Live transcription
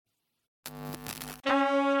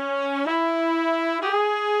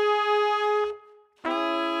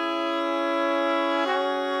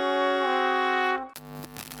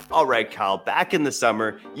All right, Kyle, back in the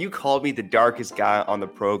summer, you called me the darkest guy on the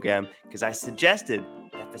program because I suggested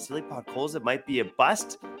that Vasily Podkolzin might be a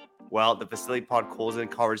bust. Well, the Vasily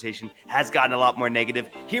Podkolzin conversation has gotten a lot more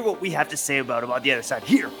negative. Hear what we have to say about him on the other side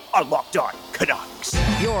here on Locked On Canucks.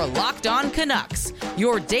 You're Locked On Canucks,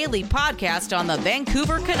 your daily podcast on the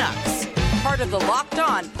Vancouver Canucks. Part of the Locked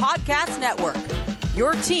On Podcast Network,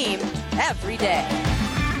 your team every day.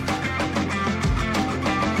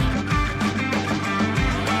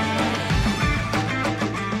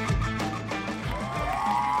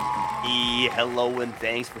 Hello and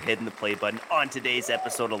thanks for hitting the play button on today's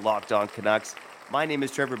episode of Locked On Canucks. My name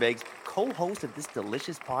is Trevor Beggs, co-host of this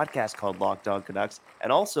delicious podcast called Locked On Canucks,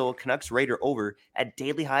 and also a Canucks Raider over at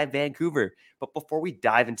Daily Hive Vancouver. But before we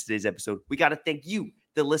dive into today's episode, we got to thank you,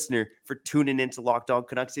 the listener, for tuning into Locked On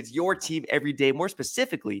Canucks. It's your team every day, more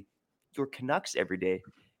specifically, your Canucks every day.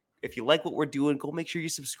 If you like what we're doing, go make sure you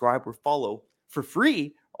subscribe or follow for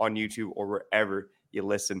free on YouTube or wherever you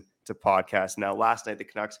listen to podcasts. Now, last night, the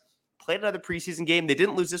Canucks played another preseason game. They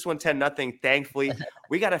didn't lose this one 10-0, thankfully.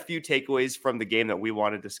 We got a few takeaways from the game that we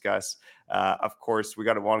want to discuss. Of course, we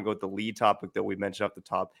want to go with the lead topic that we mentioned off the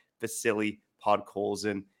top, Vasily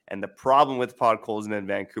Podkolzin. And the problem with Podkolzin in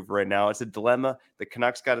Vancouver right now, it's a dilemma the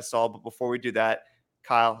Canucks got to solve. But before we do that,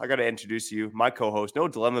 Kyle, I got to introduce you, my co-host. No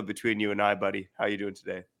dilemma between you and I, buddy. How you doing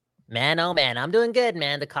today? Man, oh man, I'm doing good,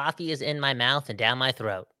 man. The coffee is in my mouth and down my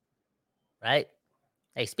throat, right?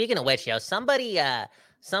 Hey, speaking of which,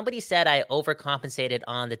 somebody said I overcompensated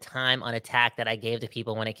on the time on attack that I gave to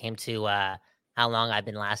people when it came to how long I've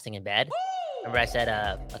been lasting in bed. Remember I said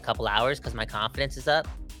a couple hours because my confidence is up?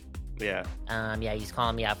 Yeah. He's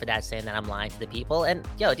calling me out for that, saying that I'm lying to the people. And,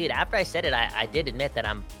 dude, after I said it, I did admit that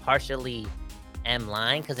I'm partially am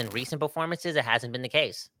lying because in recent performances, it hasn't been the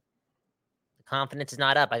case. The confidence is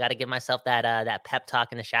not up. I got to give myself that pep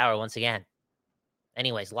talk in the shower once again.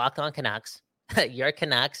 Anyways, Locked On Canucks. Your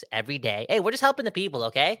Canucks every day. Hey, we're just helping the people,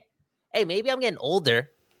 okay? Hey, maybe I'm getting older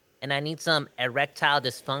and I need some erectile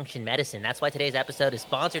dysfunction medicine. That's why today's episode is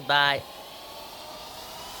sponsored by...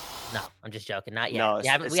 No, I'm just joking. Not yet. No,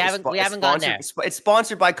 we haven't gone there. It's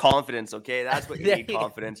sponsored by confidence, okay? That's what you need,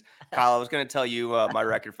 confidence. Kyle, I was going to tell you my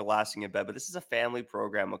record for lasting in bed, but this is a family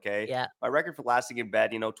program, okay? Yeah. My record for lasting in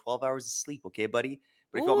bed, 12 hours of sleep, okay, buddy?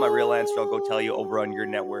 But if you want my real answer, I'll go tell you over on your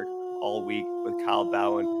network all week with Kyle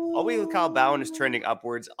Bowen. All week with Kyle Bowen is trending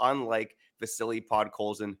upwards, unlike Vasily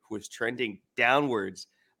Podkolzin, who is trending downwards.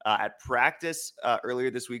 At practice earlier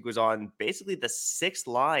this week was on basically the sixth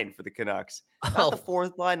line for the Canucks. Not the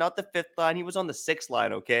fourth line, not the fifth line. He was on the sixth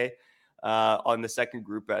line, okay? On the second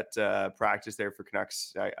group at practice there for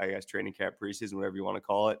Canucks, I guess training camp, preseason, whatever you want to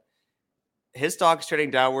call it. His stock is trending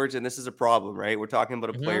downwards, and this is a problem, right? We're talking about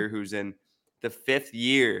a player who's in the fifth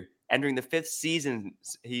year, entering the fifth season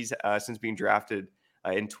he's since being drafted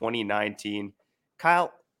in 2019.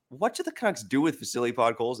 Kyle, what should the Canucks do with Vasily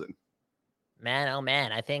Podkolzin? Man, oh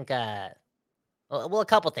man, I think a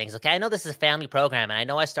couple things. Okay, I know this is a family program, and I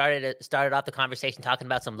know I started off the conversation talking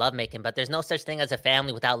about some lovemaking, but there's no such thing as a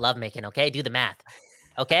family without lovemaking. Okay, do the math.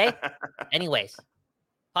 Okay. Anyways,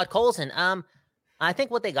 Podkolzin. I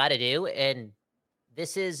think what they got to do, and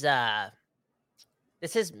this is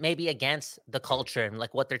maybe against the culture and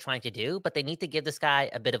like what they're trying to do, but they need to give this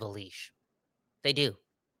guy a bit of a leash. They do,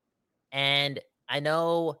 and I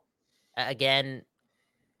know again.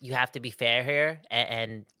 You have to be fair here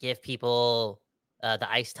and give people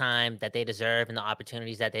the ice time that they deserve and the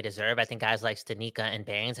opportunities that they deserve. I think guys like Stanika and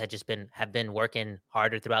Baines have been working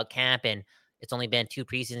harder throughout camp, and it's only been 2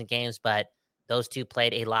 preseason games, but those two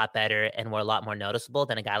played a lot better and were a lot more noticeable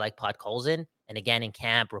than a guy like Podkolzin. And again, in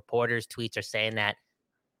camp, reporters' tweets are saying that,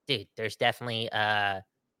 dude, there's definitely a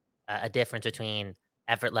difference between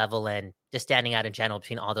effort level and just standing out in general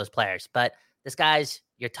between all those players. But this guy's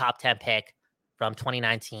your top 10 pick from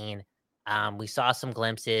 2019. We saw some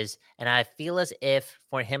glimpses, and I feel as if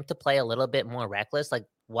for him to play a little bit more reckless, like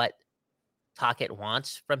what Tocchet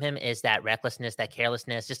wants from him is that recklessness, that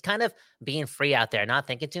carelessness, just kind of being free out there, not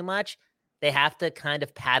thinking too much. They have to kind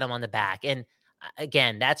of pat him on the back. And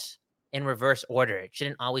again, that's in reverse order. It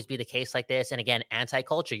shouldn't always be the case like this. And again,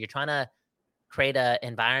 anti-culture. You're trying to create an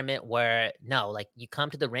environment where, no, like you come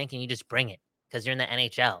to the rink and you just bring it because you're in the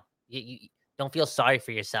NHL. You don't feel sorry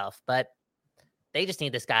for yourself. But they just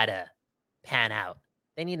need this guy to pan out.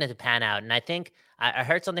 They need him to pan out. And I think I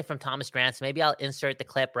heard something from Thomas Drance. So maybe I'll insert the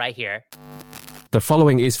clip right here. The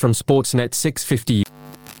following is from Sportsnet 650.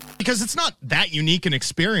 Because it's not that unique an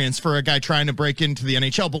experience for a guy trying to break into the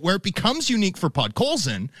NHL. But where it becomes unique for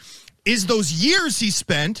Podkolzin is those years he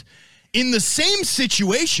spent in the same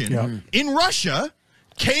situation in Russia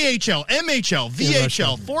KHL, MHL,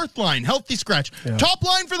 VHL, fourth line, healthy scratch, top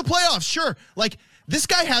line for the playoffs. Sure. Like, this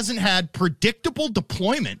guy hasn't had predictable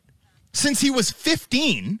deployment since he was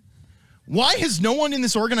 15. Why has no one in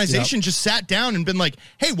this organization just sat down and been like,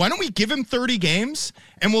 hey, why don't we give him 30 games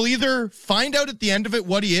and we'll either find out at the end of it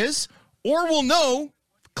what he is, or we'll know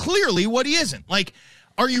clearly what he isn't? Like,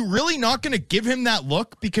 are you really not going to give him that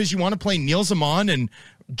look because you want to play Neil Zaman and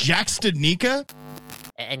Jack Studnicka?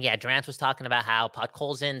 And yeah, Durant was talking about how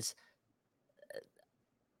Podkolzin's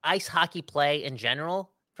ice hockey play in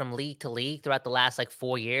general, from league to league throughout the last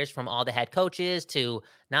 4 years, from all the head coaches to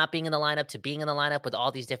not being in the lineup to being in the lineup with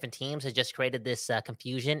all these different teams, has just created this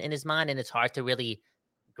confusion in his mind, and it's hard to really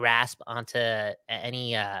grasp onto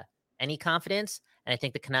any confidence. And I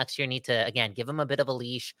think the Canucks here need to, again, give him a bit of a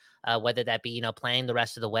leash, whether that be, playing the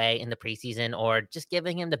rest of the way in the preseason, or just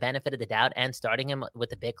giving him the benefit of the doubt and starting him with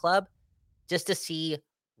the big club just to see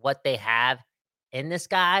what they have in this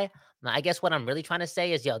guy. Now, I guess what I'm really trying to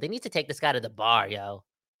say is, they need to take this guy to the bar,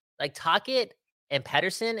 Like, Tocchet and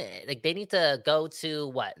Pedersen, they need to go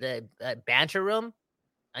to the banter room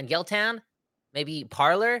on Gilltown, maybe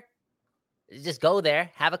parlor. Just go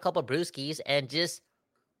there, have a couple brewskis, and just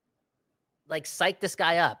psych this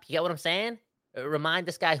guy up. You get what I'm saying? Remind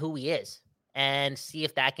this guy who he is, and see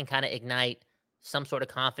if that can kind of ignite some sort of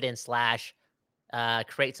confidence /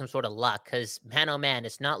 create some sort of luck. Because man, oh man,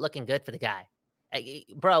 it's not looking good for the guy.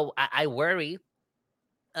 Bro, I worry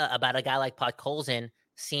about a guy like Podkolzin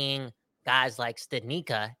seeing guys like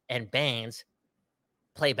Studnicka and Baines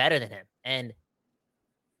play better than him. And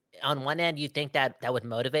on one end, you think that would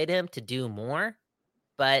motivate him to do more,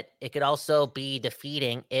 but it could also be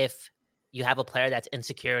defeating if you have a player that's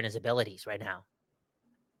insecure in his abilities right now.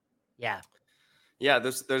 Yeah. Yeah,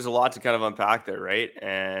 there's a lot to kind of unpack there, right?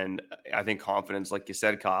 And I think confidence, like you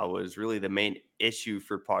said, Kyle, was really the main issue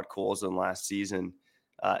for Podkolzin last season.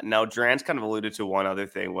 Now, Durant's kind of alluded to one other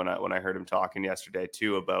thing when I heard him talking yesterday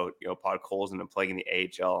too about Podkolzin and playing in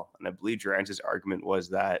the AHL, and I believe Durant's argument was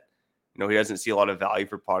that he doesn't see a lot of value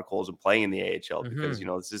for Podkolzin playing in the AHL because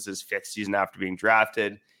this is his 5th season after being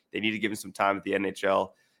drafted. They need to give him some time at the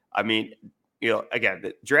NHL. I mean, again,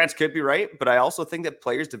 Durant's could be right, but I also think that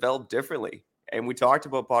players develop differently. And we talked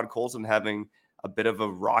about Podkolzin having a bit of a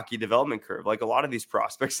rocky development curve, like a lot of these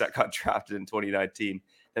prospects that got drafted in 2019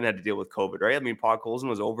 then had to deal with COVID, right? I mean, Podkolzin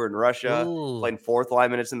was over in Russia, playing 4th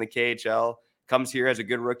line minutes in the KHL, comes here, has a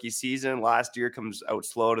good rookie season. Last year comes out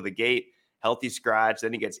slow to the gate, healthy scratch.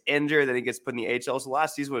 Then he gets injured. Then he gets put in the AHL. So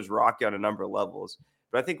last season was rocky on a number of levels.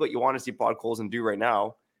 But I think what you want to see Podkolzin do right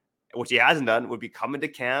now, which he hasn't done, would be come into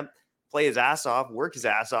camp, play his ass off, work his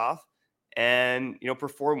ass off, and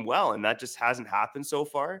perform well. And that just hasn't happened so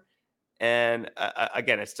far. And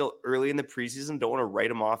again, it's still early in the preseason. Don't want to write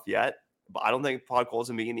him off yet, but I don't think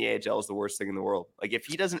Podkolzin being in the AHL is the worst thing in the world. Like, if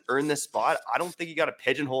he doesn't earn this spot, I don't think you got to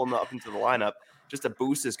pigeonhole him up into the lineup just to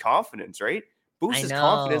boost his confidence, right? Boost his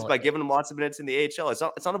confidence by giving him lots of minutes in the AHL. It's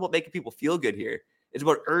not about making people feel good here. It's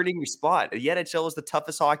about earning your spot. The NHL is the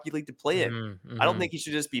toughest hockey league to play in. I don't think he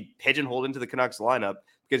should just be pigeonholed into the Canucks lineup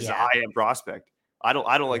because he's a high-end prospect. I don't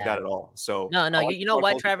like that at all. So no. You know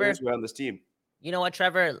what, Trevor? Around this team. You know what,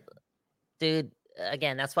 Trevor? Dude,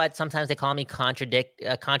 again, that's why sometimes they call me contradict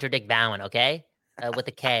Bowen, okay? With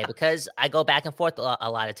a K, because I go back and forth a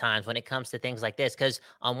lot of times when it comes to things like this. Because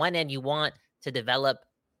on one end, you want to develop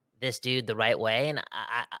this dude the right way. And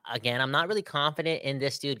I'm not really confident in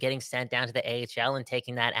this dude getting sent down to the AHL and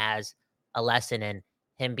taking that as a lesson and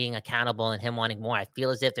him being accountable and him wanting more. I feel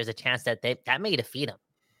as if there's a chance that that may defeat him.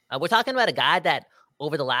 We're talking about a guy that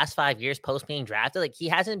over the last 5 years post being drafted, he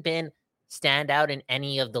hasn't been standout in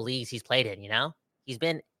any of the leagues he's played in, He's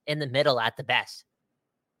been in the middle at the best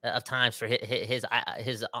of times for his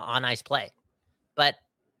on ice play. But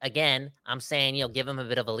again, I'm saying, give him a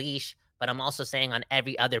bit of a leash, but I'm also saying on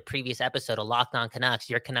every other previous episode of Locked On Canucks,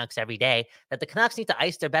 your Canucks every day, that the Canucks need to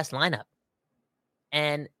ice their best lineup.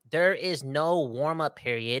 And there is no warm-up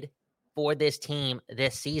period for this team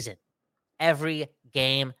this season. Every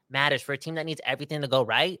game matters for a team that needs everything to go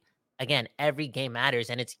right. Again, every game matters,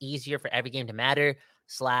 and it's easier for every game to matter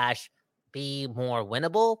 / be more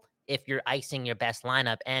winnable if you're icing your best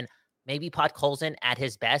lineup. And maybe Podkolzin at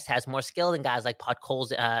his best has more skill than guys like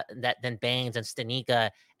Podkolzin, than Baines and Studnicka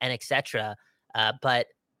and etc. But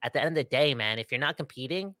at the end of the day, man, if you're not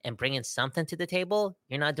competing and bringing something to the table,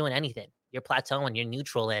 you're not doing anything. You're plateauing, you're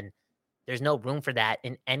neutral, and there's no room for that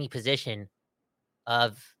in any position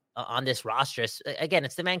on this roster. Again,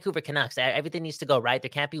 it's the Vancouver Canucks. Everything needs to go right. There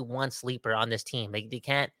can't be one sleeper on this team. They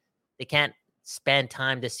can't spend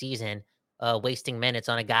time this season wasting minutes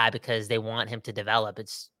on a guy because they want him to develop.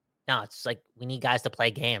 It's like we need guys to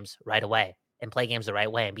play games right away. and play games the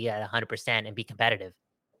right way and be at 100% and be competitive.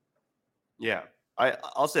 Yeah.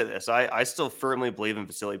 I'll say this. I still firmly believe in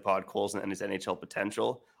Vasily Podkolzin and his NHL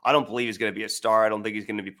potential. I don't believe he's going to be a star. I don't think he's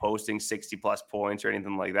going to be posting 60-plus points or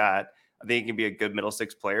anything like that. I think he can be a good middle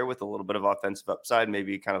six player with a little bit of offensive upside,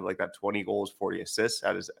 maybe kind of like that 20 goals, 40 assists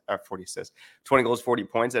at his 20 goals, 40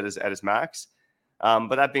 points at his max.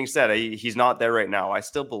 But that being said, he's not there right now. I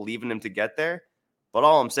still believe in him to get there. But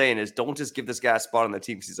all I'm saying is don't just give this guy a spot on the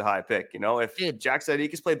team because he's a high pick. If Jack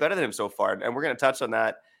Sadik's played better than him so far, and we're going to touch on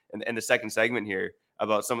that in the second segment here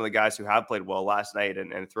about some of the guys who have played well last night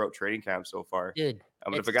and throughout training camp so far. Dude,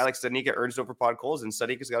 but if a guy like Sadika earns it over Podkolzin,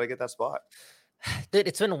 Sadika's got to get that spot. Dude,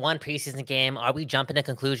 it's been one preseason game. Are we jumping to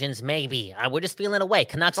conclusions? Maybe. We're just feeling away.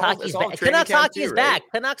 Canucks hockey's back. Canucks hockey is back.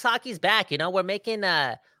 Canucks hockey's back. We're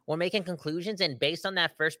making conclusions, and based on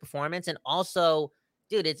that first performance, and also,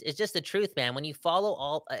 dude, it's just the truth, man. When you follow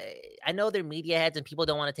all, I know they're media heads and people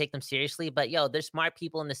don't want to take them seriously, but there's smart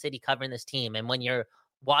people in the city covering this team, and when you're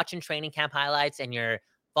watching training camp highlights and you're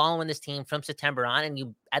following this team from September on, and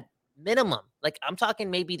you at minimum, like I'm talking,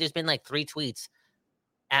 maybe there's been like 3 tweets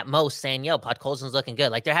at most saying, Podkolzin's looking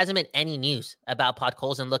good. Like there hasn't been any news about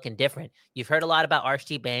Podkolzin looking different. You've heard a lot about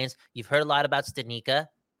Archie Bains. You've heard a lot about Stanika.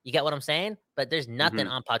 You get what I'm saying? But there's nothing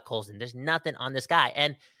on Podkolzin. There's nothing on this guy.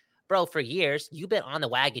 And bro, for years, you've been on the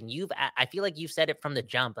wagon. I feel like you've said it from the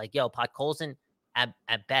jump. Like, Podkolzin,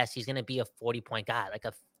 at best, he's going to be a 40-point guy, like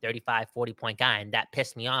a 35, 40-point guy. And that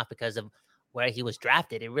pissed me off because of where he was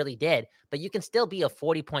drafted. It really did. But you can still be a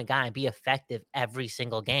 40-point guy and be effective every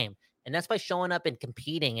single game. And that's by showing up and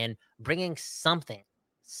competing and bringing something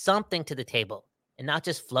to the table and not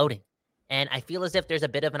just floating. And I feel as if there's a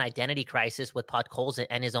bit of an identity crisis with Podkolzin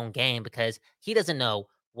and his own game because he doesn't know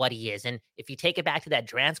what he is. And if you take it back to that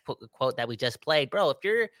Drance quote that we just played, bro,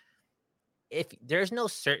 if there's no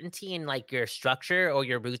certainty in like your structure or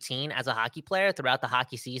your routine as a hockey player throughout the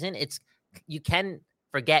hockey season, you can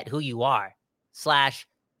forget who you are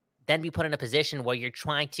 / then be put in a position where you're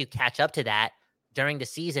trying to catch up to that during the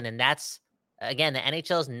season. And that's, again, the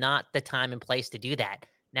NHL is not the time and place to do that.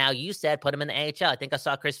 Now, you said put him in the AHL. I think I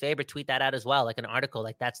saw Chris Faber tweet that out as well, like an article,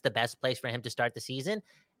 like that's the best place for him to start the season.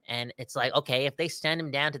 And it's like, okay, if they send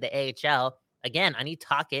him down to the AHL, again, I need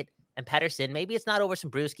Tocchet and Pettersson. Maybe it's not over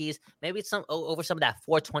some brewskis. Maybe it's over some of that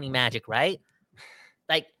 420 magic, right?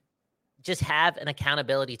 Like, just have an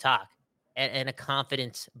accountability talk and a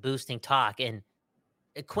confidence boosting talk. And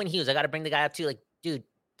Quinn Hughes, I got to bring the guy up too. Like, dude,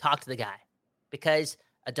 talk to the guy. Because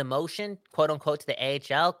a demotion, quote unquote, to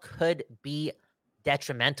the AHL could be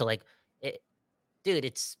detrimental. Like,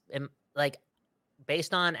 it's like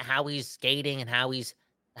based on how he's skating and how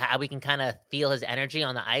we can kind of feel his energy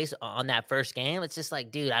on the ice on that first game. It's just like,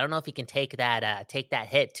 dude, I don't know if he can take that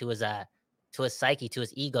hit to his psyche, to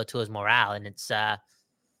his ego, to his morale. And it's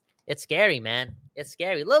scary, man. It's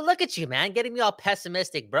scary. Look at you, man, getting me all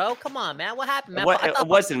pessimistic, bro. Come on, man. What happened, man? I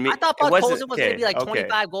thought Podkolzin was going to be like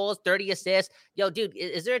 25 goals, 30 assists. Dude,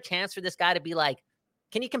 is there a chance for this guy to be like,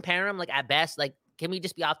 can you compare him, like, at best? Like, can we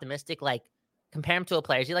just be optimistic? Like, compare him to a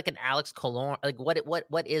player. Is he like an Alex Colon? Like,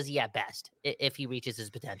 what is he at best if he reaches his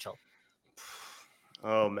potential?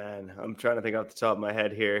 Oh, man. I'm trying to think off the top of my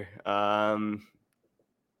head here. I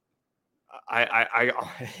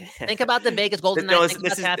think about the Vegas Golden Knights. Think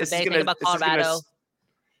about Tampa Bay. Think about Colorado.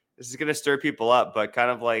 This is going to stir people up, but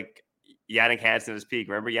kind of like Jannik Hansen at his peak.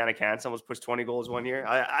 Remember Jannik Hansen almost pushed 20 goals one year?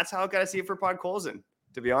 That's how I got to see it for Podkolzin,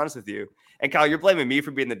 to be honest with you. And Kyle, you're blaming me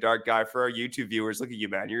for being the dark guy. For our YouTube viewers, look at you,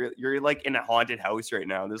 man. You're like in a haunted house right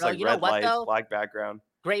now. There's like red lights, black background.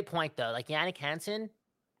 Great point, though. Like Jannik Hansen,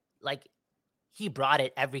 like he brought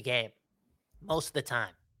it every game, most of the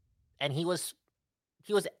time. And he was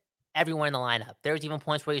everywhere in the lineup. There was even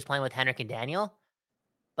points where he was playing with Henrik and Daniel.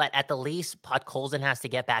 But at the least, Podkolzin has to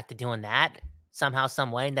get back to doing that somehow,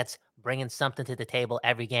 some way. And that's bringing something to the table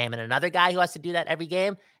every game. And another guy who has to do that every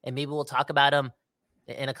game, and maybe we'll talk about him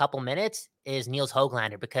in a couple minutes, is Niels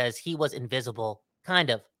Höglander, because he was invisible kind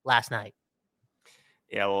of last night.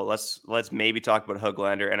 Yeah, well, let's maybe talk about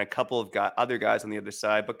Höglander and a couple of other guys on the other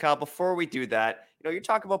side. But Kyle, before we do that, you're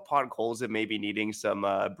talking about Podkolzin maybe needing some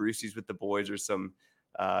Bruceys with the boys or some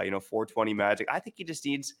 420 magic. I think he just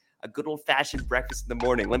needs a good old-fashioned breakfast in the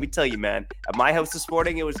morning. Let me tell you, man, at my house this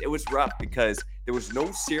morning, it was rough because there was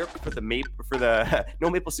no syrup no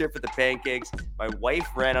maple syrup for the pancakes. My wife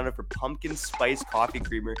ran out of her pumpkin spice coffee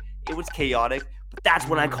creamer. It was chaotic, but that's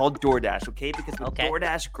when I called DoorDash, okay? Because with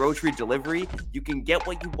DoorDash grocery delivery, you can get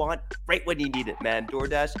what you want right when you need it, man.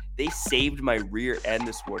 DoorDash, they saved my rear end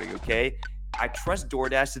this morning, okay? I trust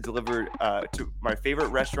DoorDash to deliver to my favorite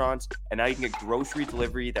restaurants, and now you can get grocery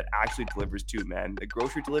delivery that actually delivers too, man. The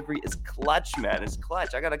grocery delivery is clutch, man. It's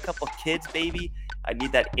clutch. I got a couple kids, baby. I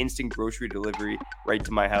need that instant grocery delivery right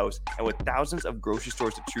to my house. And with thousands of grocery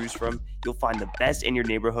stores to choose from, you'll find the best in your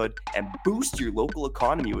neighborhood and boost your local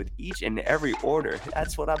economy with each and every order.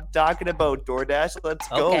 That's what I'm talking about, DoorDash. Let's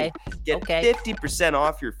go. Get 50%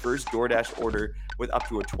 off your first DoorDash order with up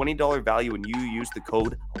to a $20 value when you use the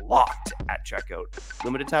code LOCKED at checkout.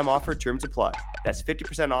 Limited time offer, terms apply. That's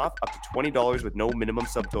 50% off, up to $20 with no minimum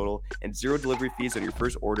subtotal, and zero delivery fees on your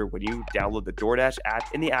first order when you download the DoorDash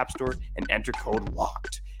app in the App Store and enter code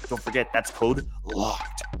LOCKED. Don't forget, that's code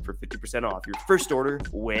LOCKED for 50% off your first order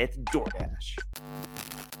with DoorDash.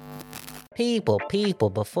 People,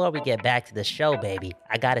 before we get back to the show, baby,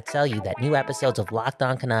 I gotta tell you that new episodes of Locked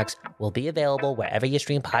On Canucks will be available wherever you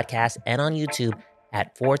stream podcasts and on YouTube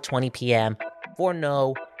at 4:20 p.m. for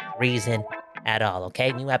no reason at all,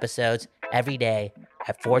 okay? New episodes every day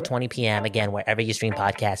at 4:20 p.m. Again, wherever you stream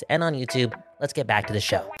podcasts and on YouTube. Let's get back to the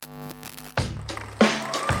show.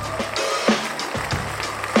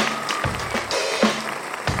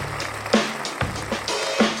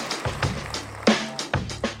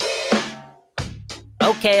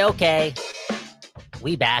 Okay.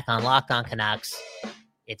 We back on Locked On Canucks.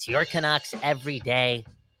 It's your Canucks every day,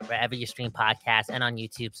 wherever you stream podcasts and on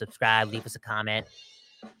YouTube. Subscribe, leave us a comment,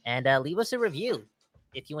 and leave us a review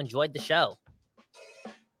if you enjoyed the show.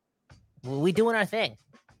 We doing our thing.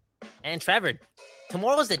 And Trevor,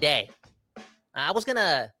 tomorrow's the day. I was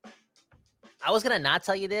gonna not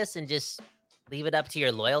tell you this and just leave it up to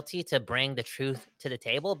your loyalty to bring the truth to the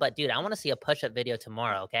table. But dude, I want to see a push-up video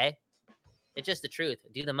tomorrow, okay? It's just the truth.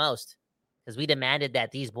 Do the most. Because we demanded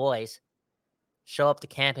that these boys show up to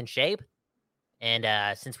camp in shape.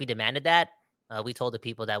 And since we demanded that, we told the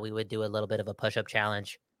people that we would do a little bit of a push-up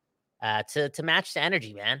challenge to match the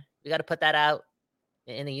energy, man. We got to put that out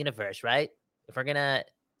in the universe, right? If we're going to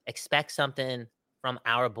expect something from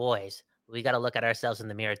our boys, we got to look at ourselves in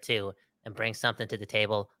the mirror too and bring something to the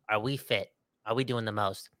table. Are we fit? Are we doing the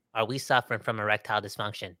most? Are we suffering from erectile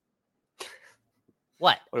dysfunction?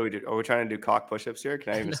 What do we do? Are we trying to do cock push-ups here?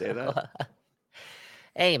 Can I even say that?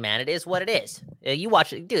 Hey, man, it is what it is. You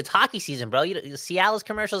watch it. Dude, it's hockey season, bro. Seattle's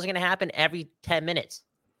commercials are going to happen every 10 minutes.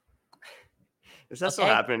 Does that still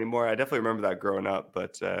happen anymore? I definitely remember that growing up,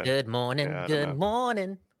 but... Good morning, good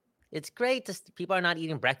morning. It's great. People are not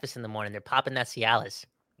eating breakfast in the morning. They're popping that Cialis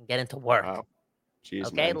and getting to work. Wow. Jeez,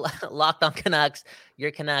 okay, man. Locked On Canucks. Your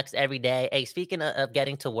Canucks every day. Hey, speaking of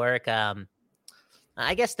getting to work,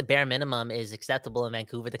 I guess the bare minimum is acceptable in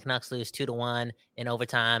Vancouver. The Canucks lose 2-1 in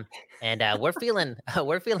overtime, and we're feeling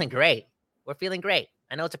great. We're feeling great.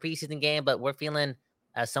 I know it's a preseason game, but we're feeling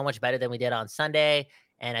so much better than we did on Sunday.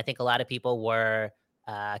 And I think a lot of people were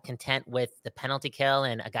content with the penalty kill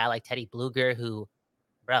and a guy like Teddy Bluger, who,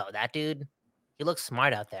 bro, that dude, he looks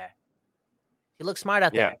smart out there.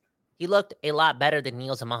 There. He looked a lot better than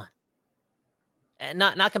Niels Amon. And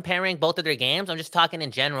not comparing both of their games. I'm just talking in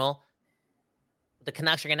general. The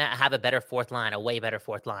Canucks are going to have a better fourth line, a way better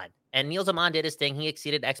fourth line. And Niels Amon did his thing. He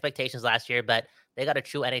exceeded expectations last year, but they got a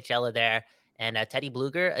true NHLer there. And Teddy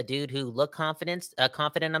Bluger, a dude who looked confident. I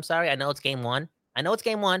know it's game one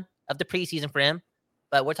of the preseason for him,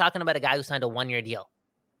 but we're talking about a guy who signed a 1-year deal.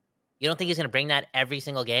 You don't think he's going to bring that every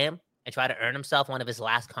single game and try to earn himself one of his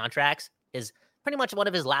last contracts? Is pretty much one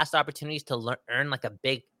of his last opportunities to earn like a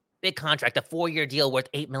big contract, a 4-year deal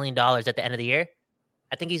worth $8 million at the end of the year.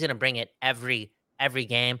 I think he's going to bring it every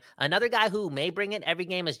game. Another guy who may bring it every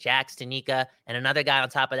game is Jack Stanika, and another guy on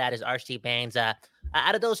top of that is Archie Bains. Out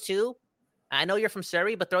of those two, I know you're from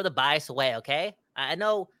Surrey, but throw the bias away, okay? I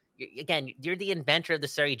know, you're the inventor of the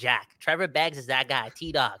Surrey Jack. Trevor Beggs is that guy,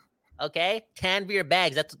 T-Dog, okay? Tanvir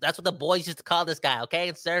Beggs, that's what the boys used to call this guy, okay?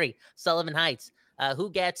 In Surrey, Sullivan Heights.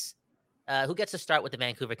 Who gets to start with the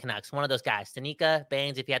Vancouver Canucks? One of those guys, Stanika,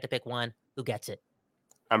 Bains, if you had to pick one, who gets it?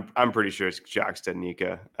 I'm pretty sure it's Jack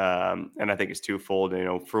Stanika, and I think it's twofold.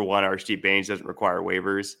 For one, Archie Bains doesn't require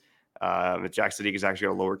waivers. Jack Stanika is actually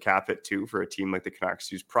a lower cap hit too for a team like the Canucks,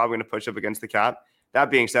 who's probably going to push up against the cap. That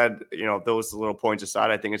being said, those little points aside,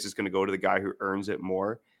 I think it's just going to go to the guy who earns it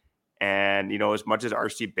more. And as much as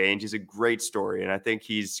Archie Bains, he's a great story, and I think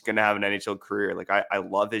he's going to have an NHL career. Like I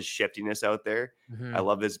love his shiftiness out there. Mm-hmm. I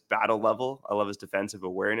love his battle level. I love his defensive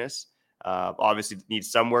awareness. Obviously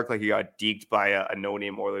needs some work. Like he got deked by a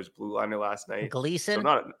no-name Oilers blue liner last night. Gleason?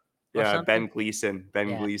 Ben Gleason.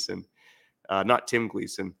 Gleason. Not Tim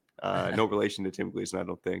Gleason. No relation to Tim Gleason, I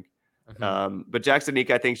don't think. Mm-hmm. But Jack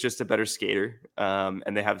Stanika, I think, is just a better skater.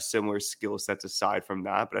 And they have similar skill sets aside from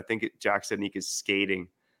that. But I think Jack Stanika's skating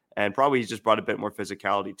And probably he's just brought a bit more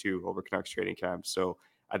physicality too over Canucks training camp. So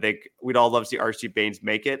I think we'd all love to see R.C. Baines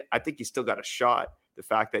make it. I think he's still got a shot. The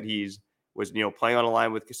fact that was playing on a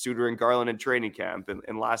line with Suter and Garland in training camp,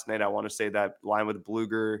 and last night I want to say that line with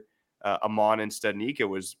Bluger, Amon, and Studnicka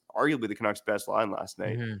was arguably the Canucks' best line last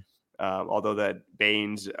night. Although that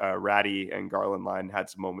Baines, Ratty, and Garland line had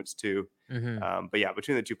some moments too. But yeah,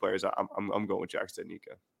 between the two players, I'm going with Jack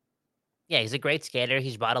Studnicka. Yeah, he's a great skater.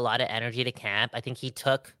 He's brought a lot of energy to camp. I think he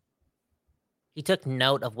took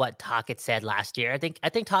note of what Tocchet said last year. I think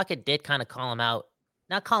Tocchet did kind of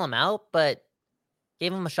not call him out, but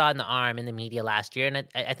gave him a shot in the arm in the media last year, and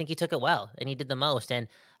I think he took it well, and he did the most. And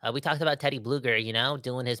we talked about Teddy Bluger,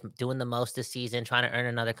 doing the most this season, trying to earn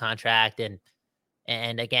another contract,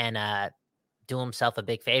 and again, do himself a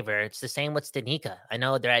big favor. It's the same with Studnicka. I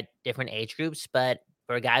know they're at different age groups, but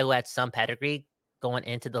for a guy who had some pedigree going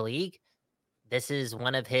into the league, this is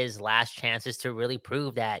one of his last chances to really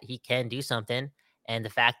prove that he can do something. And the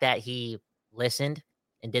fact that he listened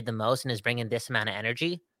and did the most and is bringing this amount of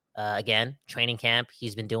energy, again, training camp,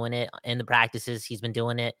 he's been doing it in the practices, he's been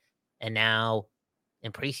doing it, and now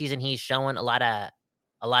in preseason, he's showing a lot of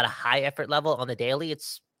high effort level on the daily.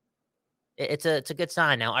 It's a good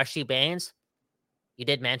sign. Now, R.C. Baines, you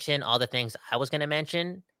did mention all the things I was going to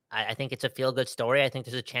mention. I think it's a feel-good story. I think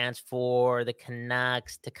there's a chance for the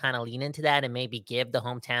Canucks to kind of lean into that and maybe give the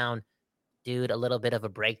hometown dude a little bit of a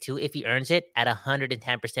break too. If he earns it at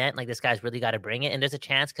 110%, like this guy's really got to bring it. And there's a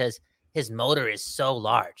chance because his motor is so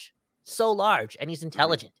large, and he's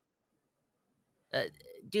intelligent.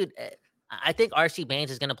 Dude, I think R.C.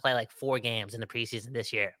 Baines is going to play like 4 games in the preseason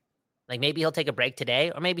this year. Like maybe he'll take a break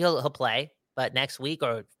today, or maybe he'll play. But next week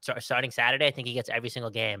or starting Saturday, I think he gets every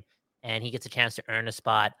single game, and he gets a chance to earn a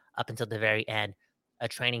spot up until the very end of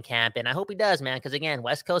training camp. And I hope he does, man, because again,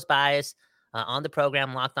 West Coast bias on the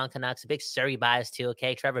program, Locked On Canucks, a big Surrey bias too.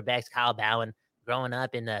 Okay, Trevor Beggs, Kyle Bowen, growing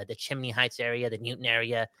up in the Chimney Heights area, the Newton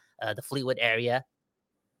area, the Fleetwood area.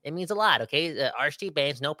 It means a lot, okay? R.C.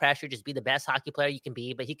 Baines, no pressure, just be the best hockey player you can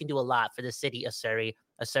be, but he can do a lot for the city of Surrey,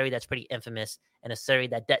 a Surrey that's pretty infamous, and a Surrey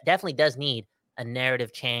that definitely does need a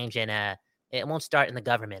narrative change, and it won't start in the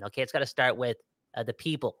government, okay? It's got to start with the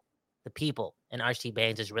people, and R.C.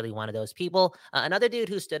 Baines is really one of those people. Another dude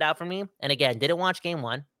who stood out for me, and again, didn't watch game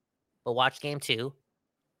 1, but watched game 2,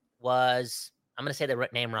 was, I'm going to say the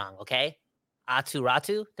name wrong, okay? Aatu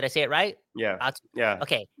Räty. Did I say it right? Yeah. Aatu. Yeah.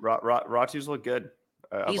 Okay. Räty's looked good.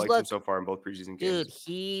 I've liked him so far in both preseason games. Dude,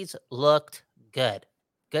 he's looked good.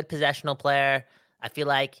 Good possessional player. I feel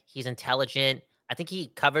like he's intelligent. I think he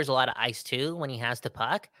covers a lot of ice too when he has the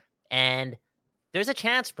puck. And there's a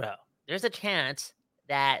chance, bro. There's a chance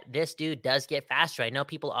that this dude does get faster. I know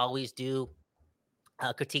people always do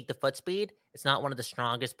critique the foot speed. It's not one of the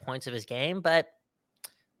strongest points of his game, but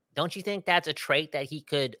don't you think that's a trait that he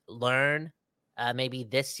could learn maybe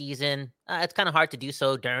this season? It's kind of hard to do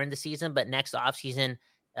so during the season, but next offseason,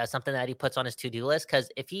 something that he puts on his to-do list. Because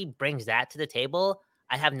if he brings that to the table,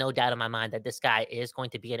 I have no doubt in my mind that this guy is going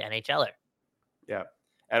to be an NHLer. Yeah.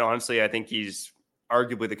 And honestly, I think he's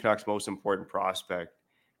arguably the Canucks' most important prospect.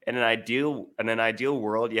 In an ideal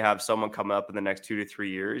world, you have someone coming up in the next 2 to 3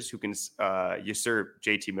 years who can usurp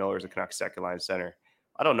JT Miller as a Canucks second line center.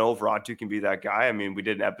 I don't know if Räty can be that guy. I mean, we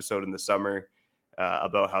did an episode in the summer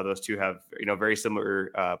about how those two have, very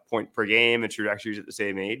similar point per game and trajectories at the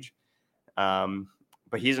same age.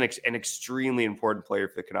 But he's an extremely important player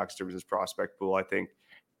for the Canucks in terms of his prospect pool. I think,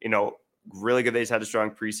 really good that he's had a strong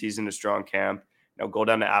preseason, a strong camp. Go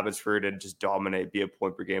down to Abbotsford and just dominate, be a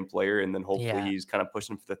point per game player. And then hopefully he's kind of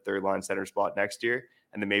pushing for the third line center spot next year.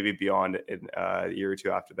 And then maybe beyond in a year or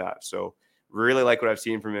two after that. So really like what I've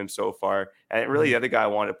seen from him so far. And really the other guy I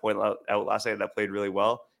wanted to point out last night that played really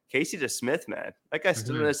well, Casey DeSmith, man. That guy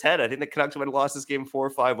stood on his head. I think the Canucks would have lost this game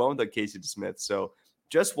 4-5 without Casey DeSmith. So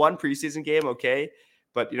just one preseason game, okay.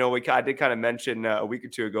 But, I did kind of mention a week or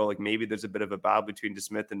two ago, like maybe there's a bit of a battle between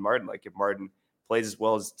DeSmith and Martin. Like if Martin plays as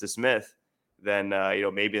well as DeSmith, then,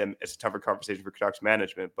 maybe it's a tougher conversation for Canucks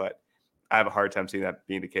management. But I have a hard time seeing that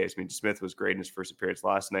being the case. I mean, DeSmith was great in his first appearance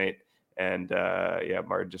last night. And,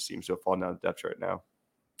 Martin just seems to have fallen down the depth chart now.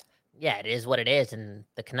 Yeah, it is what it is. And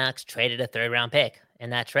the Canucks traded a 3rd-round pick. In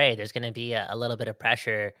that trade, there's going to be a little bit of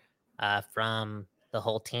pressure from the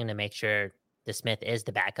whole team to make sure DeSmith is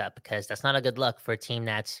the backup, because that's not a good look for a team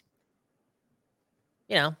that's,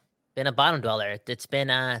 been a bottom dweller. It's been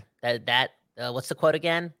what's the quote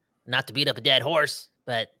again? Not to beat up a dead horse,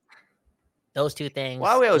 but those two things.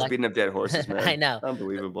 Why are we always beating up dead horses, man? I know.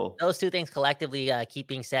 Unbelievable. Those two things collectively keep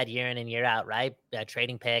being said year in and year out, right?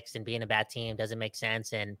 Trading picks and being a bad team doesn't make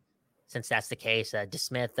sense. And since that's the case,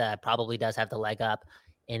 DeSmith probably does have the leg up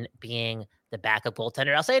in being the backup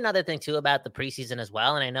goaltender. I'll say another thing too about the preseason as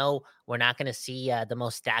well. And I know we're not going to see the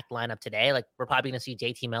most stacked lineup today. Like we're probably going to see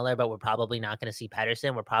JT Miller, but we're probably not going to see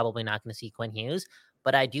Pedersen. We're probably not going to see Quinn Hughes.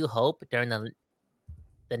 But I do hope during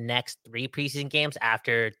the next 3 preseason games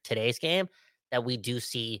after today's game that we do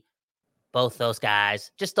see both those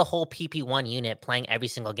guys, just the whole PP1 unit playing every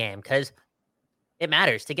single game, because it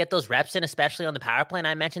matters to get those reps in, especially on the power play. And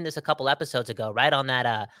I mentioned this a couple episodes ago, right on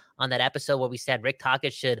that episode where we said Rick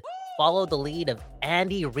Tocchet should follow the lead of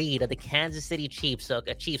Andy Reid of the Kansas City Chiefs,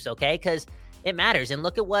 okay? Because it matters. And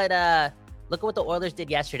look at what the Oilers did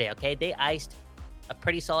yesterday, okay? They iced a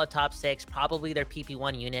pretty solid top 6, probably their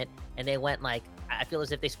PP1 unit, and they went I feel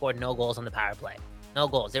as if they scored no goals on the power play. No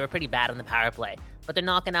goals. They were pretty bad on the power play, but they're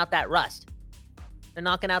knocking out that rust. They're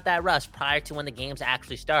knocking out that rust prior to when the games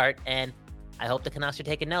actually start, and I hope the Canucks are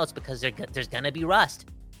taking notes because there's going to be rust.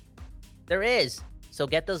 There is. So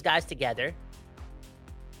get those guys together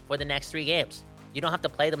for the next 3 games. You don't have to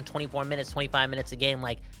play them 24 minutes, 25 minutes a game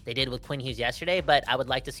like they did with Quinn Hughes yesterday, but I would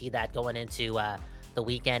like to see that going into the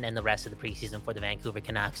weekend and the rest of the preseason for the Vancouver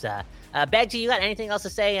Canucks. Beggy, you got anything else to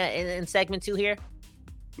say in segment 2 here?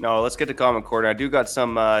 No, let's get to comment corner. I do got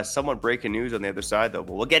some somewhat breaking news on the other side, though.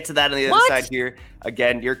 But we'll get to that on the other side here.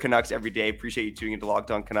 Again, your Canucks every day. Appreciate you tuning into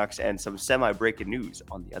Locked On Canucks and some semi-breaking news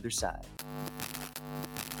on the other side.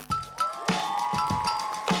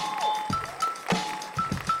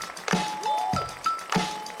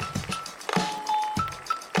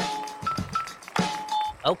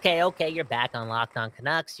 Okay, you're back on Locked On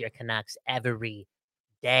Canucks. Your Canucks every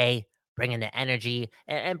day, bringing the energy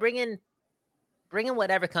and bringing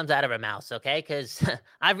whatever comes out of our mouths, okay? Because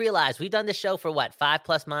I've realized we've done this show for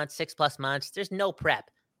 5+ months, 6+ months. There's no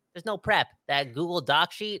prep. That Google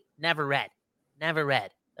Doc sheet, never read.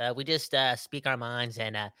 We just speak our minds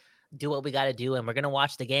and do what we got to do, and we're going to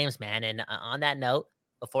watch the games, man. And on that note,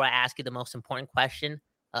 before I ask you the most important question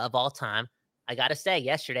of all time, I got to say,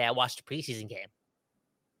 yesterday I watched the preseason game.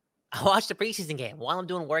 While I'm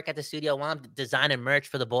doing work at the studio, while I'm designing merch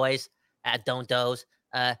for the boys at Don't Doze.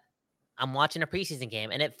 I'm watching a preseason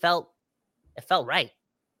game, and it felt right.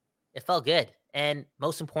 It felt good. And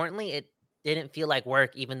most importantly, it didn't feel like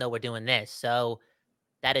work, even though we're doing this. So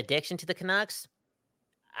that addiction to the Canucks,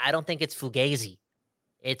 I don't think it's fugazi.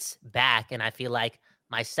 It's back. And I feel like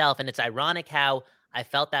myself, and it's ironic how I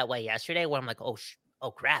felt that way yesterday, where I'm like, oh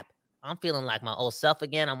crap. I'm feeling like my old self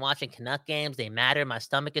again. I'm watching Canuck games. They matter. My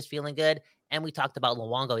stomach is feeling good. And we talked about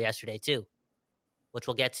Luongo yesterday too, which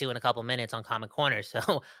we'll get to in a couple minutes on Common Corner.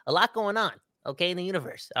 So a lot going on, okay, in the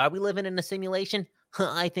universe. Are we living in a simulation?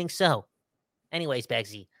 I think so. Anyways,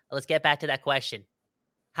 Begsy, let's get back to that question.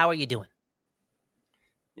 How are you doing?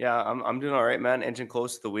 Yeah, I'm doing all right, man. Inching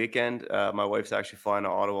close to the weekend. My wife's actually flying to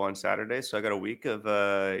Ottawa on Saturday, so I got a week of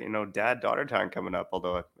dad-daughter time coming up.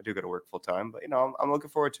 Although I do got to work full time, but I'm looking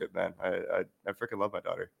forward to it, man. I freaking love my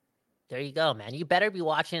daughter. There you go, man. You better be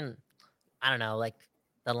watching. I don't know, like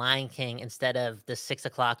The Lion King instead of the 6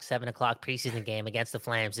 o'clock, 7 o'clock preseason game against the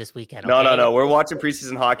Flames this weekend. Okay? No. We're watching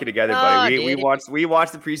preseason hockey together, buddy. We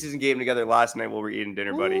watched the preseason game together last night while we were eating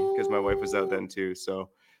dinner, buddy, because my wife was out then too. So.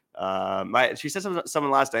 She said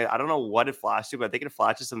something last night. I don't know what it flashed to, but I think it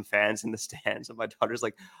flashed to some fans in the stands. And my daughter's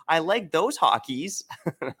like, I like those hockeys.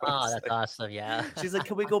 Oh, that's awesome. Yeah. She's like,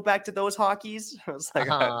 can we go back to those hockeys? I was like,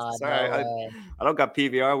 sorry, no I don't got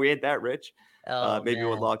PVR. We ain't that rich. Maybe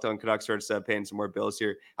when man. Locked On Canucks starts paying some more bills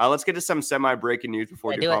here. Let's get to some semi-breaking news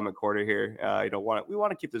before we do comment quarter here. We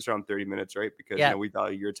want to keep this around 30 minutes, right? Because we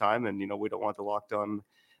value your time, and we don't want the Locked On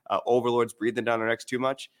overlords breathing down our necks too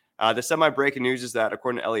much. The semi-breaking news is that,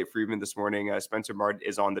 according to Elliot Friedman this morning, Spencer Martin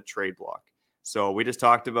is on the trade block. So we just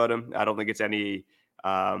talked about him. I don't think it's any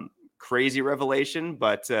crazy revelation,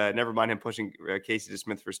 but never mind him pushing Casey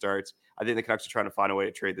DeSmith for starts. I think the Canucks are trying to find a way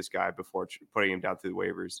to trade this guy before putting him down through the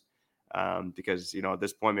waivers. Because, at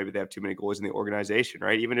this point, maybe they have too many goalies in the organization,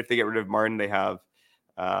 right? Even if they get rid of Martin, they have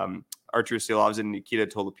Artur Silovs and Nikita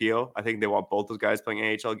Tolopio. I think they want both those guys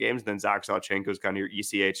playing AHL games. Then Zach Sawchenko is kind of your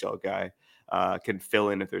ECHL guy. Can fill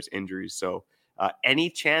in if there's injuries. So any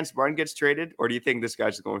chance Martin gets traded, or do you think this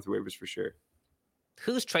guy's just going through waivers for sure?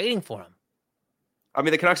 Who's trading for him? I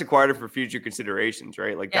mean, the Canucks acquired him for future considerations,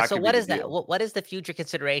 right? Like, yeah. That so could what be is the that? deal. What is the future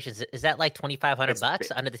considerations? Is that like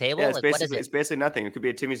 $2,500 under the table? Yeah, it's, like, basically, what is it? It's basically nothing. It could be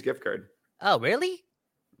a Timmy's gift card. Oh, really?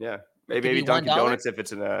 Yeah. Maybe Dunkin' Donuts if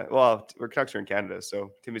it's in we're Canucks are in Canada,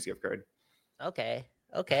 so Timmy's gift card. Okay.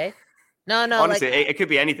 No. Honestly, it could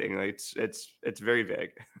be anything. Like, it's very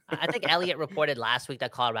vague. I think Elliot reported last week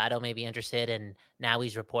that Colorado may be interested, and now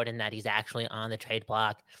he's reporting that he's actually on the trade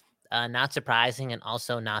block. Not surprising, and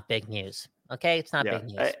also not big news. Okay, it's not big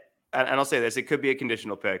news. And I'll say this: it could be a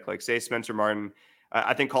conditional pick. Like, say Spencer Martin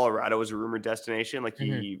I think Colorado was a rumored destination. Like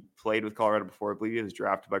he played with Colorado before. I believe he was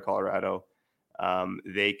drafted by Colorado.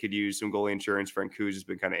 They could use some goalie insurance. Frank Kuz has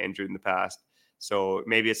been kind of injured in the past. So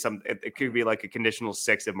maybe it could be like a conditional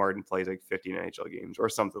 6 if Martin plays like 15 NHL games or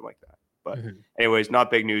something like that. But anyways, not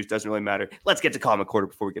big news. Doesn't really matter. Let's get to Comment Corner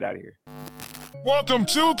before we get out of here. Welcome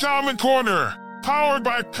to Comment Corner, powered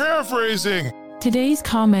by Paraphrasing. Today's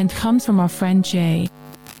comment comes from our friend Jay.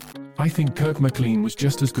 I think Kirk McLean was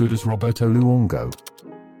just as good as Roberto Luongo.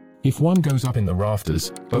 If one goes up in the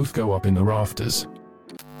rafters, both go up in the rafters.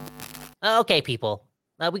 Okay, people.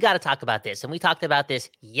 We got to talk about this. And we talked about this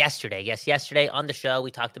yesterday. Yes, yesterday on the show,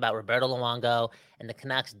 we talked about Roberto Luongo and the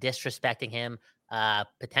Canucks disrespecting him.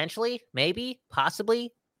 Potentially, maybe,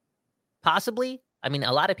 possibly. I mean,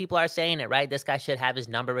 a lot of people are saying it, right? This guy should have his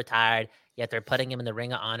number retired, yet they're putting him in the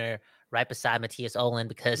Ring of Honor right beside Matthias Ohlund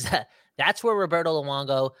because that's where Roberto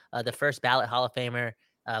Luongo, the first ballot Hall of Famer,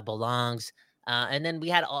 belongs. And then we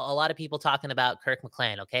had a lot of people talking about Kirk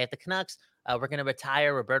McLean, okay? If the Canucks were going to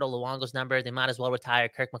retire Roberto Luongo's number, they might as well retire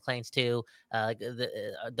Kirk McLean's too.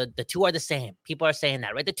 The two are the same. People are saying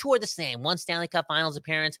that, right? The two are the same. One Stanley Cup Finals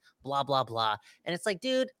appearance, blah, blah, blah. And it's like,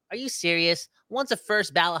 dude, are you serious? One's a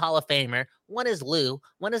first ballot Hall of Famer. One is Lou.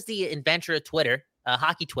 One is the inventor of Twitter,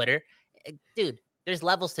 hockey Twitter. Dude, there's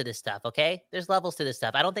levels to this stuff, okay? There's levels to this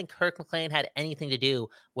stuff. I don't think Kirk McLean had anything to do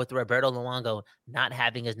with Roberto Luongo not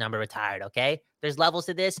having his number retired, okay? There's levels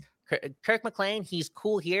to this. Kirk McLean, he's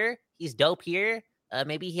cool here. He's dope here.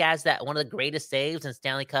 Maybe he has that one of the greatest saves in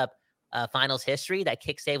Stanley Cup Finals history. That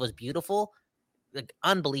kick save was beautiful. Like,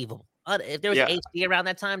 unbelievable. If there was HD around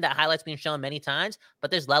that time, that highlight's being shown many times,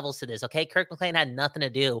 but there's levels to this, okay? Kirk McLean had nothing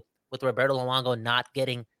to do with Roberto Luongo not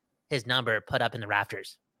getting his number put up in the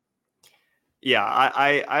rafters. Yeah,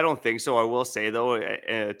 I don't think so. I will say, though,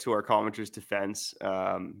 to our commenters' defense,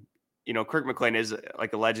 Kirk McLean is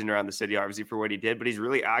like a legend around the city, obviously, for what he did, but he's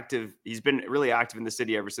really active. He's been really active in the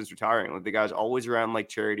city ever since retiring. Like, the guy's always around like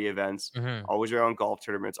charity events, always around golf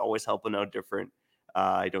tournaments, always helping out different,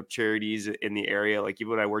 charities in the area. Like,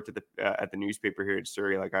 even when I worked at the newspaper here in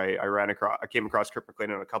Surrey, like I came across Kirk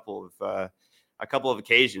McLean on a couple of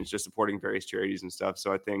occasions, just supporting various charities and stuff.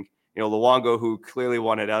 So I think, Luongo, who clearly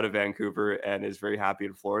wanted out of Vancouver and is very happy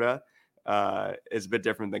in Florida, is a bit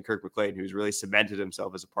different than Kirk McLean, who's really cemented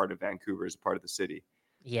himself as a part of Vancouver, as a part of the city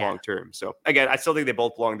long term. So again, I still think they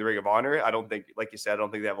both belong in the Ring of Honor. I don't think, like you said, I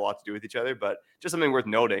don't think they have a lot to do with each other, but just something worth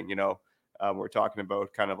noting, we're talking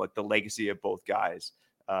about kind of like the legacy of both guys.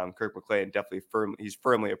 Kirk McLean definitely he's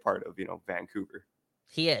firmly a part of, Vancouver.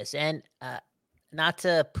 He is. And not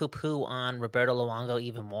to poo-poo on Roberto Luongo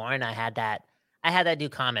even more, and I had that new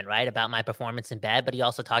comment, right, about my performance in bed, but he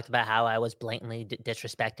also talked about how I was blatantly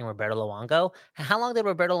disrespecting Roberto Luongo. How long did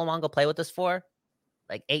Roberto Luongo play with us for?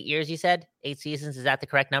 Like 8 years, you said? 8 seasons? Is that the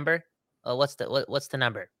correct number? What's the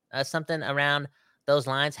number? Something around those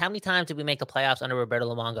lines. How many times did we make the playoffs under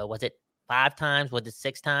Roberto Luongo? Was it 5 times? Was it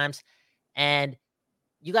 6 times? And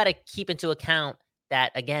you got to keep into account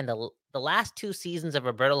that, again, the last 2 seasons of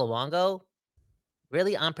Roberto Luongo,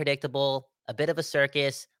 really unpredictable, a bit of a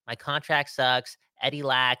circus. My contract sucks. Eddie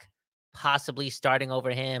Lack possibly starting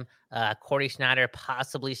over him. Corey Schneider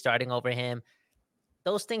possibly starting over him.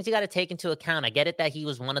 Those things you got to take into account. I get it that he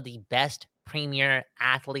was one of the best premier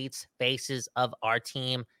athletes, faces of our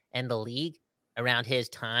team and the league around his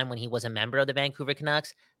time when he was a member of the Vancouver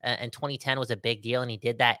Canucks. And 2010 was a big deal, and he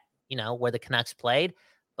did that, where the Canucks played.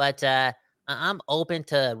 But I'm open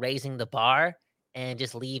to raising the bar and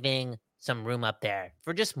just leaving some room up there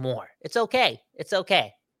for just more. It's okay. It's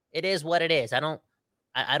okay. It is what it is. I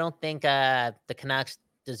don't think the Canucks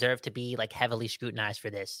deserve to be like heavily scrutinized for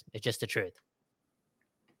this. It's just the truth.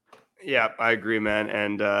 Yeah, I agree, man.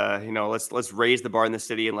 And let's raise the bar in the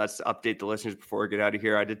city and let's update the listeners before we get out of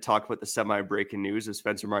here. I did talk about the semi-breaking news of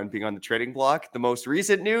Spencer Martin being on the trading block. The most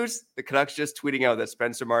recent news, the Canucks just tweeting out that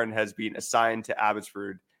Spencer Martin has been assigned to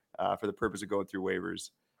Abbotsford for the purpose of going through waivers.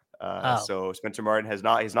 So Spencer Martin he's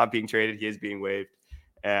not being traded. He is being waived,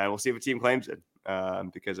 and we'll see if a team claims it.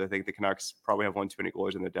 Because I think the Canucks probably have one too many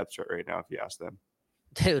goalies in their depth chart right now, if you ask them.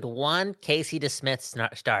 Dude, one Casey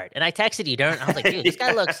DeSmith start, and I texted you, Darren. I was like, dude, this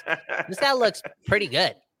guy looks pretty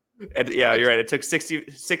good. And yeah, you're right. It took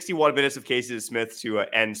 61 minutes of Casey DeSmith to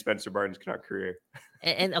end Spencer Martin's Canuck career.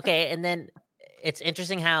 And then it's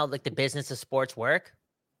interesting how like the business of sports work.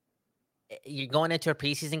 You're going into a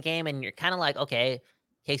preseason game, and you're kind of like, okay,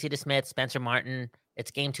 Casey DeSmith, Spencer Martin. It's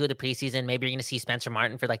game 2 of the preseason. Maybe you're going to see Spencer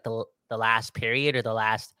Martin for like the last period or the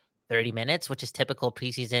last 30 minutes, which is typical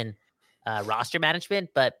preseason roster management.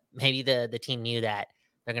 But maybe the team knew that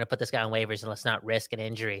they're going to put this guy on waivers and let's not risk an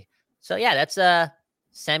injury. So yeah, that's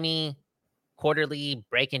semi-quarterly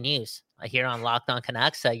breaking news here on Locked On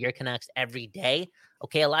Canucks, your Canucks every day.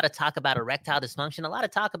 Okay, a lot of talk about erectile dysfunction, a lot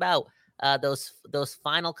of talk about those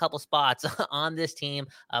final couple spots on this team.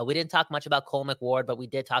 We didn't talk much about Cole McWard, but we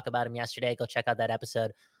did talk about him yesterday. Go check out that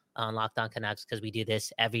episode on Locked On Canucks because we do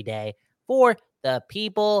this every day for the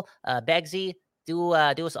people. Begsy, do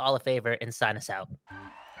us all a favor and sign us out.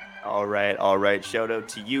 All right. Shout out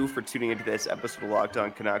to you for tuning into this episode of Locked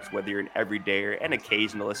On Canucks, whether you're an everydayer, an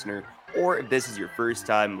occasional listener, or if this is your first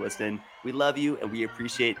time listening. We love you and we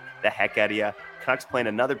appreciate the heck out of you. Canucks playing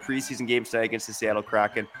another preseason game tonight against the Seattle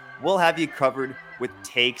Kraken. We'll have you covered with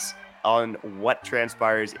takes on what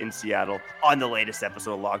transpires in Seattle on the latest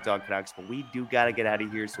episode of Locked On Canucks. But we do got to get out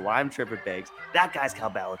of here. So I'm Trevor Beggs. That guy's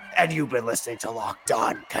Cal Ballard. And you've been listening to Locked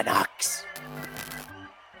On Canucks.